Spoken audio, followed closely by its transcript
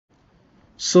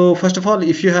So first of all,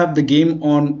 if you have the game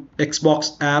on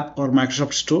Xbox app or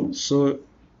Microsoft Store, so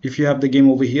if you have the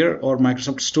game over here or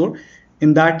Microsoft Store,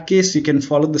 in that case you can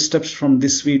follow the steps from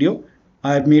this video.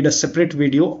 I've made a separate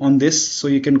video on this, so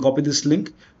you can copy this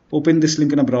link, open this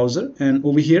link in a browser, and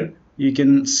over here you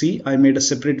can see I made a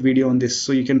separate video on this,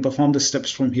 so you can perform the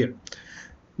steps from here.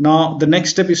 Now the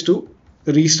next step is to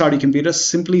restart your computer.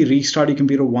 Simply restart your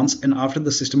computer once, and after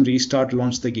the system restart,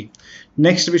 launch the game.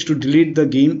 Next step is to delete the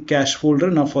game cache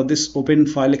folder. Now for this, open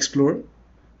File Explorer,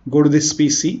 go to this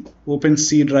PC, open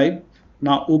C drive.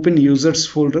 Now open users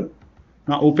folder.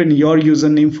 Now open your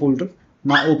username folder.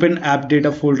 Now open app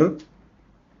data folder,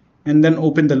 and then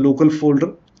open the local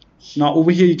folder. Now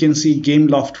over here you can see game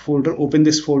loft folder. Open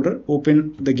this folder,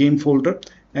 open the game folder,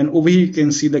 and over here you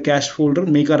can see the cache folder.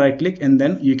 Make a right click, and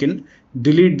then you can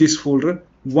delete this folder.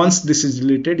 Once this is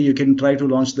deleted, you can try to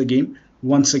launch the game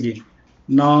once again.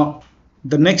 Now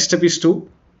the next step is to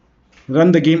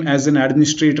run the game as an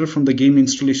administrator from the game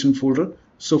installation folder.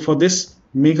 So for this,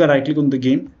 make a right click on the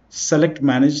game, select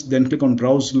manage, then click on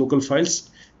browse local files.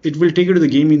 It will take you to the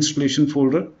game installation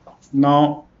folder.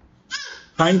 Now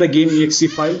find the game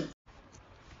exe file.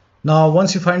 Now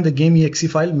once you find the game exe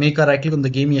file, make a right click on the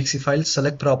game exe file,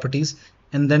 select properties,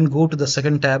 and then go to the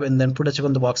second tab and then put a check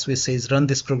on the box which says run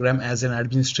this program as an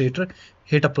administrator.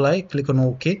 Hit apply, click on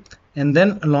OK, and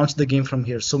then launch the game from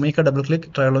here. So make a double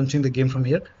click, try launching the game from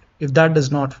here. If that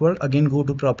does not work, again go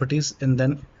to properties and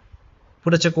then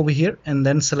put a check over here and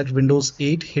then select Windows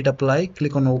 8, hit apply,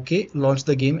 click on OK, launch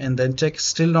the game, and then check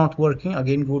still not working.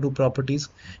 Again go to properties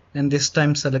and this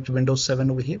time select Windows 7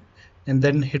 over here and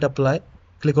then hit apply,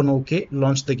 click on OK,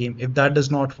 launch the game. If that does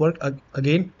not work,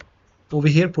 again over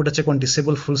here put a check on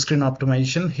disable full screen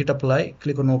optimization, hit apply,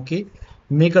 click on OK,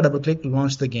 make a double click,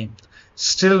 launch the game.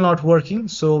 Still not working.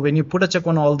 So when you put a check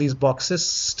on all these boxes,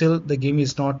 still the game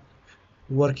is not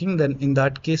working, then in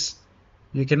that case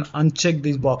you can uncheck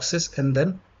these boxes and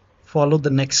then follow the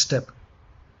next step.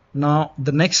 Now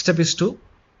the next step is to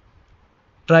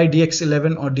try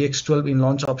DX11 or DX12 in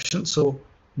launch option. So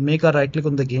make a right click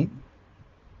on the game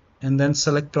and then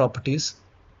select properties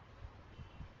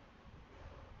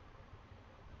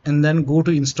and then go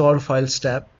to install files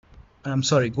tab.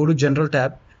 Go to general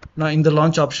tab. Now in the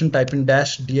launch option type in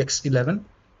 -DX11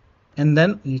 and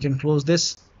then you can close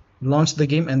this, launch the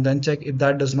game, and then check. If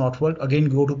that does not work, again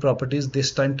go to properties,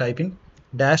 this time type in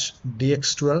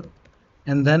 -DX12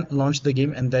 and then launch the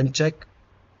game and then check.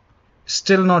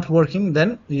 Still not working,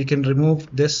 then you can remove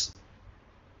this,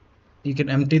 you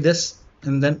can empty this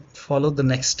and then follow the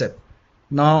next step.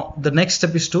 Now the next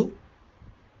step is to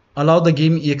allow the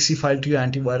game exe file to your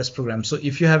antivirus program. So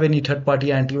if you have any third-party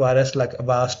antivirus like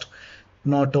Avast,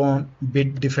 Norton,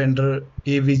 Bitdefender,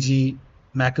 AVG,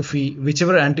 McAfee,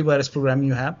 whichever antivirus program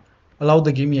you have, allow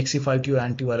the game exe file to your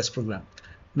antivirus program.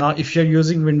 Now if you're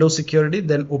using Windows security,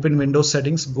 then open Windows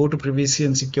settings, go to privacy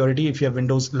and security if you have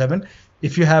Windows 11.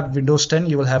 If you have Windows 10,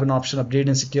 you will have an option update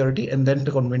and security, and then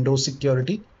click on Windows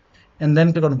security and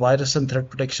then click on virus and threat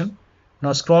protection.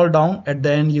 Now scroll down, at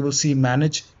the end you will see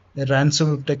manage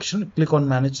ransomware protection. Click on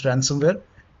manage ransomware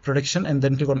protection and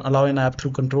then click on allow an app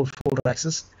through control folder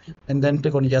access and then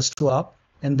click on yes to app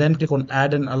and then click on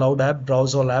add an allowed app,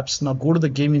 browse all apps. Now go to the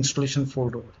game installation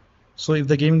folder. So if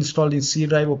the game installed in C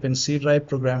drive, open C drive,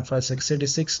 program files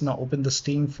x86. Now open the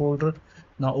Steam folder.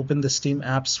 Now open the Steam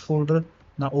apps folder.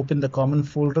 Now open the common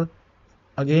folder.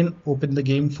 Again open the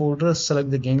game folder,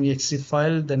 select the game exe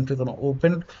file, then click on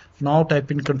open. Now type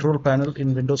in control panel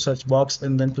in Windows search box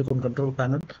and then click on control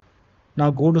panel. Now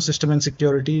go to system and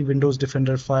security, Windows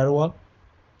Defender firewall.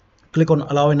 Click on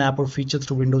allow an app or feature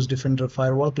through Windows Defender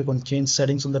firewall. Click on change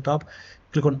settings on the top.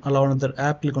 Click on allow another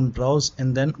app. Click on browse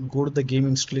and then go to the game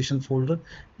installation folder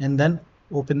and then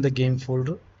open the game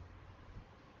folder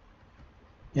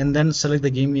and then select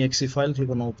the game exe file. Click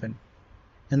on open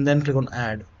and then click on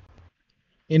add.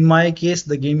 In my case,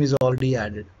 the game is already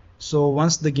added. So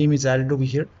once the game is added over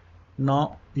here,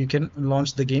 now you can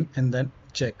launch the game and then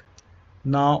check.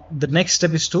 Now the next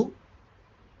step is to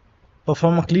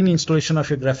perform a clean installation of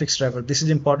your graphics driver. This is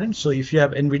important. So if you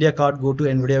have NVIDIA card, go to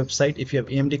NVIDIA website. If you have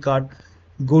AMD card,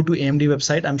 go to AMD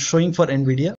website. I'm showing for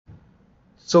NVIDIA.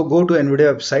 So go to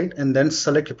NVIDIA website and then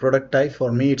select your product type.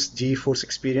 For me, it's GeForce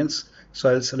Experience.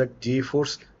 So I'll select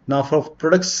GeForce. Now for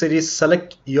product series,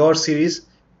 select your series.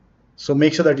 So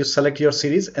make sure that you select your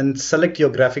series and select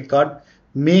your graphic card.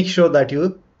 Make sure that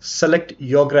you select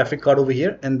your graphic card over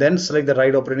here and then select the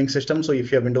right operating system. So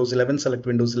if you have Windows 11, select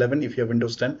Windows 11. If you have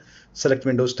Windows 10, select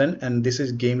Windows 10. And this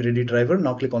is game ready driver.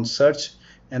 Now click on search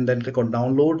and then click on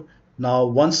download. Now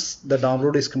once the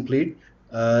download is complete,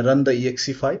 run the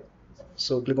exe file.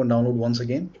 So click on download once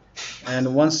again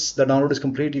And once the download is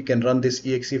complete, you can run this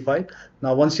exe file.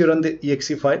 Now once you run the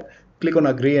exe file, click on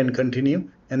agree and continue,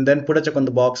 and then put a check on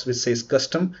the box which says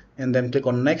custom, and then click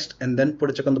on next, and then put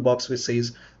a check on the box which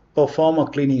says perform a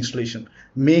clean installation.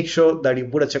 Make sure that you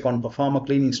put a check on perform a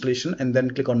clean installation, and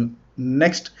then click on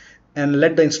next, and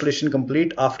let the installation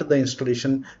complete. After the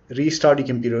installation, restart your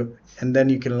computer, and then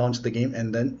you can launch the game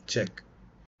and then check.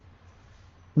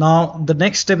 Now the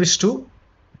next step is to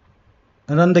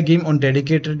run the game on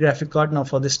dedicated graphic card. Now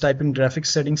for this, type in graphics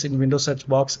settings in Windows search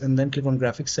box, and then click on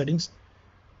graphics settings,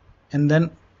 and then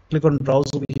click on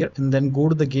browse over here, and then go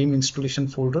to the game installation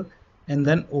folder, and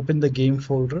then open the game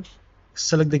folder,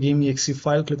 select the game exe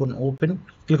file, click on open,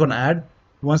 click on add.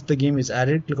 Once the game is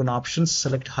added, click on options,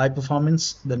 select high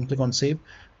performance, then click on save.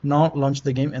 Now launch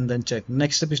the game and then check.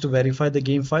 Next step is to verify the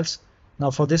game files.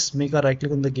 Now for this, make a right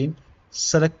click on the game,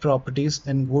 select properties,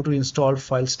 and go to install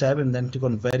files tab, and then click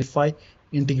on verify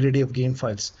integrity of game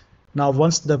files. Now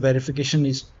once the verification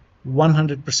is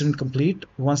 100% complete,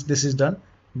 once this is done,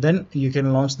 then you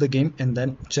can launch the game and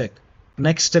then check.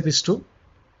 Next step is to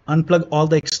unplug all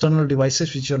the external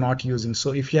devices which you're not using.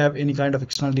 So if you have any kind of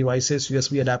external devices,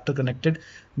 USB adapter connected,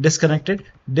 disconnected,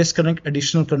 disconnect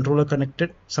additional controller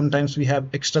connected. Sometimes we have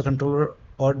extra controller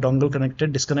or dongle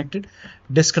connected, disconnected,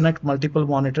 disconnect multiple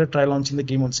monitor, try launching the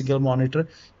game on single monitor.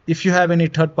 If you have any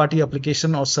third-party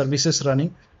application or services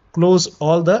running, close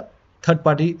all the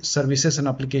third-party services and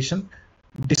application,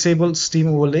 disable Steam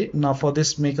overlay. Now for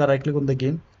this, make a right click on the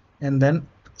game, and then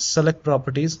select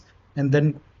properties, and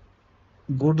then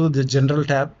go to the general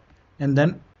tab, and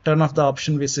then turn off the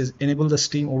option which says enable the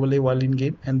Steam overlay while in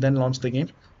game, and then launch the game.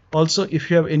 Also, if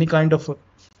you have any kind of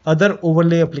other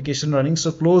overlay application running,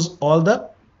 so close all the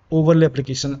overlay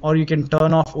application, or you can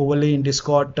turn off overlay in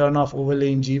Discord, turn off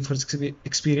overlay in GeForce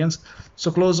Experience.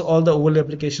 So close all the overlay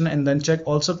application and then check.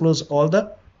 Also close all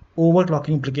the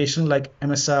overclocking application like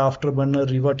MSI, Afterburner,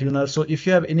 Riva Tuner. So if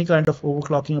you have any kind of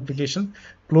overclocking application,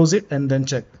 close it and then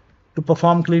check. To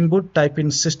perform clean boot, type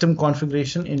in system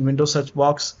configuration in Windows search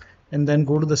box, and then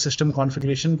go to the system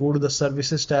configuration, go to the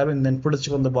services tab, and then put a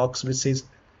check on the box which says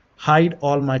hide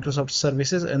all Microsoft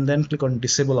services, and then click on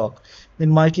disable all. In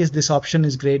my case, this option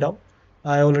is grayed out.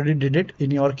 I already did it. In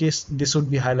your case, this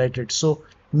would be highlighted. So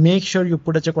make sure you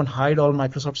put a check on hide all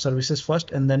Microsoft services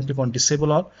first, and then click on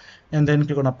disable all, and then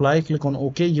click on apply, click on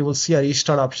OK. You will see a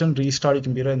restart option, restart your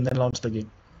computer, and then launch the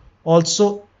game.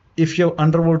 Also, if you have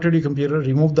undervolted your computer,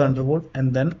 remove the undervolt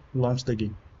and then launch the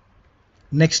game.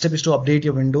 Next step is to update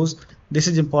your Windows. This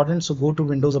is important, so go to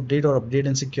Windows Update or Update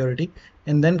and Security,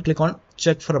 and then click on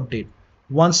check for update.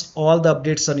 Once all the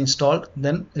updates are installed,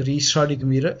 then restart your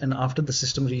computer, and after the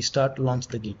system restart, launch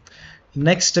the game.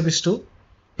 Next step is to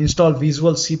install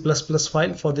Visual C++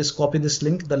 file. For this, copy this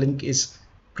link. The link is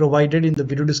provided in the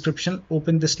video description.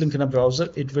 Open this link in a browser.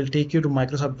 It will take you to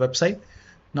Microsoft website.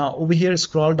 Now over here,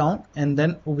 scroll down, and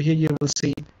then over here you will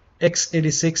see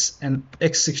x86 and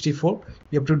x64.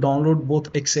 You have to download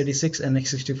both x86 and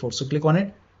x64. So click on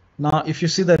it. Now if you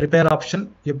see the repair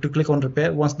option, you have to click on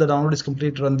repair. Once the download is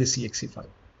complete, run this exe file.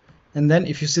 And then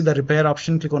if you see the repair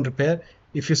option, click on repair.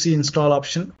 If you see install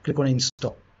option, click on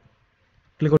install.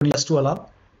 Click on yes to allow.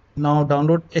 Now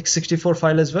download x64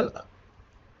 file as well.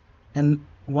 And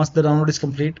once the download is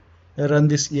complete, run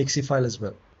this exe file as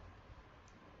well.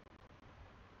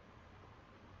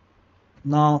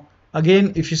 Now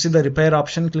again, if you see the repair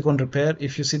option, click on repair.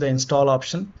 If you see the install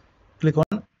option, click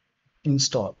on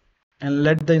install, and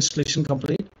let the installation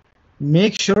complete.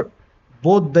 Make sure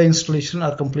both the installation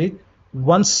are complete.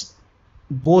 Once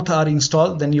both are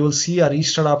installed, then you will see a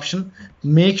restart option.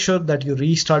 Make sure that you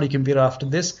restart your computer after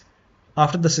this.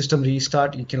 After the system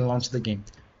restart, you can launch the game.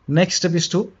 Next step is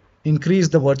to increase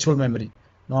the virtual memory.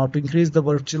 Now to increase the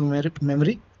virtual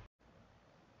memory,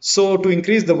 so to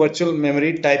increase the virtual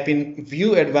memory, type in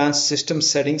View Advanced System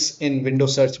Settings in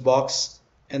Windows search box,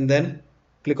 and then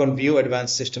click on View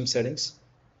Advanced System Settings,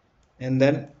 and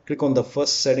then click on the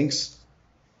first settings,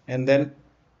 and then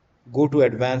go to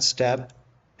Advanced tab,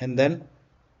 and then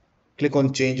click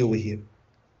on Change over here,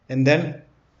 and then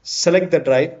select the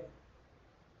drive.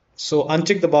 So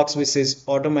uncheck the box which says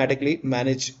automatically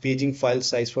manage paging file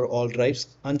size for all drives.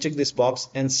 Uncheck this box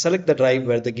and select the drive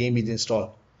where the game is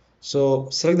installed. So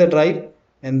select the drive,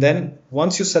 and then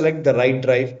once you select the right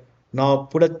drive, now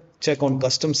put a check on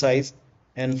custom size,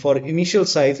 and for initial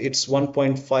size it's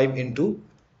 1.5 into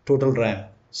total RAM.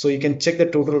 So you can check the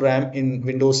total RAM in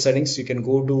Windows settings. You can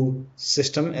go to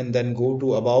system and then go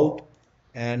to about,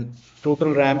 and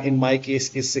total RAM in my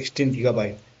case is 16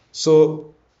 GB.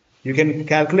 So you can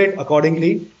calculate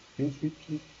accordingly.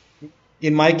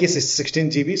 In my case it's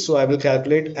 16 GB, so I will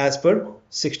calculate as per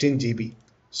 16 GB.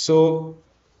 So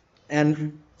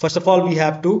And first of all, we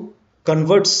have to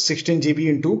convert 16 GB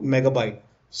into megabyte.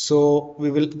 So we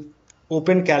will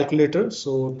open calculator.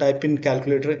 So type in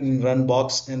calculator in run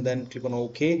box and then click on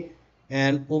OK.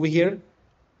 And over here,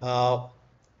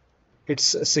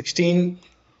 it's 16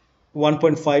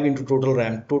 1.5 into total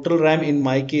RAM. Total RAM in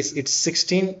my case, it's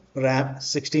 16 RAM,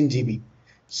 16 GB.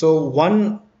 So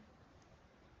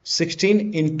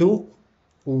 116 into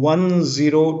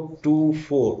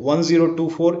 1024.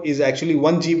 1024 is actually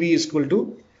 1 GB is equal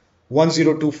to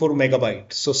 1024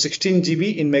 megabyte. So 16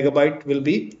 GB in megabyte will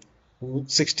be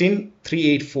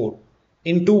 16384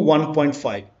 into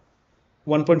 1.5.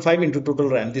 1.5 into total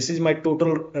RAM. This is my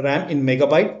total RAM in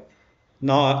megabyte.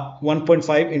 Now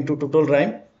 1.5 into total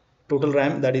RAM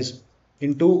that is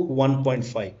into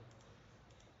 1.5.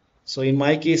 So in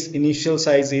my case, initial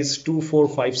size is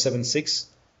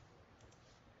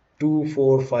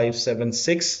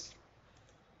 24576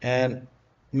 and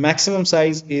maximum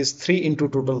size is 3 into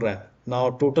total RAM.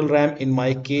 Now total RAM in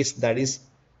my case, that is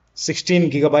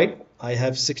 16 gigabyte. I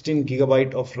have 16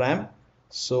 gigabyte of RAM.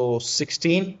 So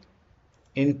 16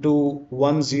 into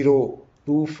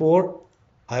 1024,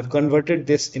 I have converted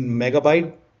this in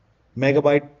megabyte.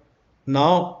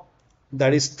 Now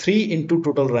that is 3 into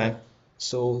total RAM.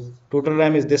 So total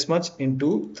RAM is this much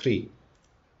into 3.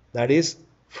 That is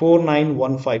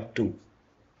 49152.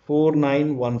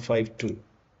 49152.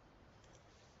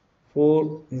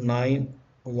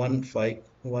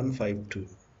 4915152.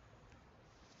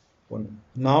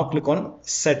 Now click on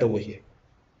set over here.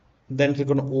 Then click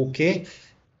on OK.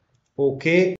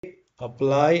 OK.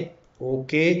 Apply.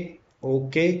 OK.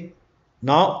 OK.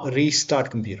 Now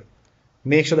restart computer.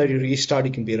 Make sure that you restart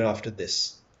your computer after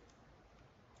this.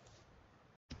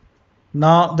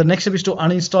 Now the next step is to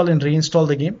uninstall and reinstall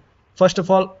the game. First of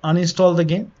all, uninstall the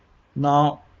game.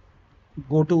 Now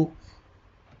go to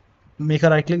make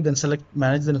a right click, then select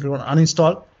manage, then click on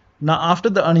uninstall. Now after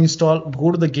the uninstall,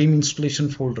 go to the game installation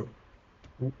folder.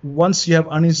 Once you have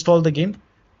uninstalled the game,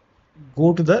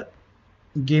 go to the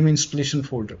game installation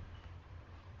folder.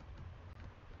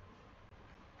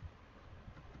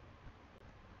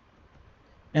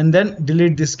 And then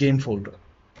delete this game folder.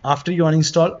 After you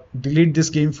uninstall, delete this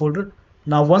game folder.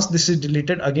 Now once this is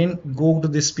deleted, again go to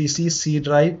this PC, C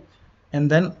drive,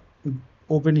 and then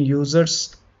open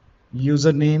users,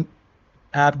 username,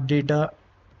 app data,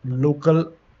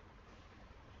 local,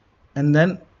 and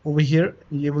then over here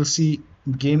you will see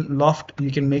game loft.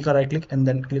 You can make a right click and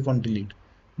then click on delete.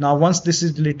 Now once this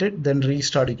is deleted, then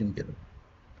restart your computer.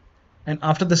 And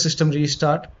after the system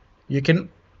restart, you can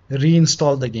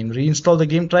reinstall the game. Reinstall the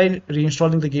game. Try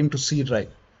reinstalling the game to C drive.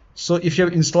 So if you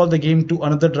have installed the game to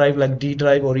another drive like D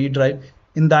drive or E drive,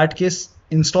 in that case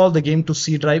install the game to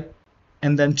C drive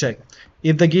and then check.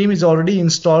 If the game is already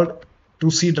installed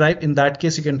to C drive, in that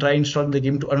case you can try installing the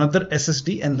game to another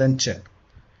SSD and then check.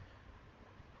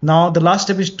 Now the last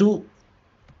step is to,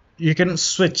 you can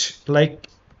switch, like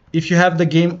if you have the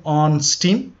game on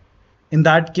Steam, in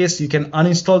that case you can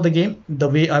uninstall the game the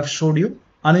way I've showed you.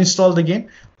 Uninstall the game.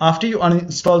 After you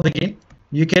uninstall the game,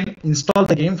 you can install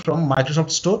the game from Microsoft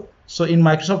Store. So in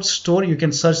Microsoft Store, you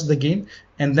can search the game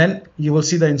and then you will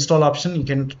see the install option. You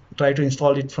can try to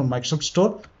install it from Microsoft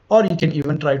Store, or you can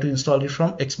even try to install it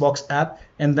from Xbox app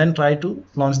and then try to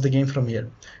launch the game from here.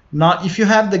 Now, if you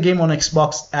have the game on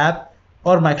Xbox app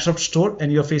or Microsoft Store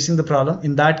and you're facing the problem,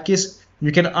 in that case,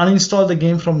 you can uninstall the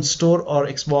game from Store or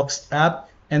Xbox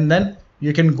app and then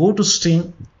you can go to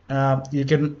Steam. You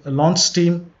can launch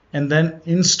Steam and then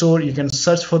in Store you can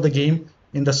search for the game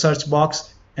in the search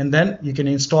box and then you can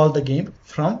install the game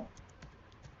from.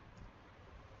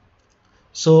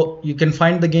 So you can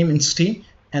find the game in Steam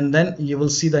and then you will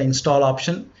see the install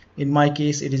option. In my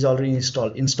case, it is already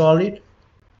installed. Install it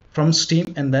from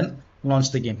Steam and then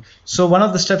launch the game. So one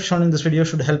of the steps shown in this video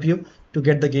should help you to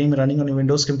get the game running on your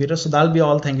Windows computer. So that'll be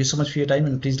all. Thank you so much for your time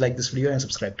and please like this video and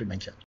subscribe to my channel.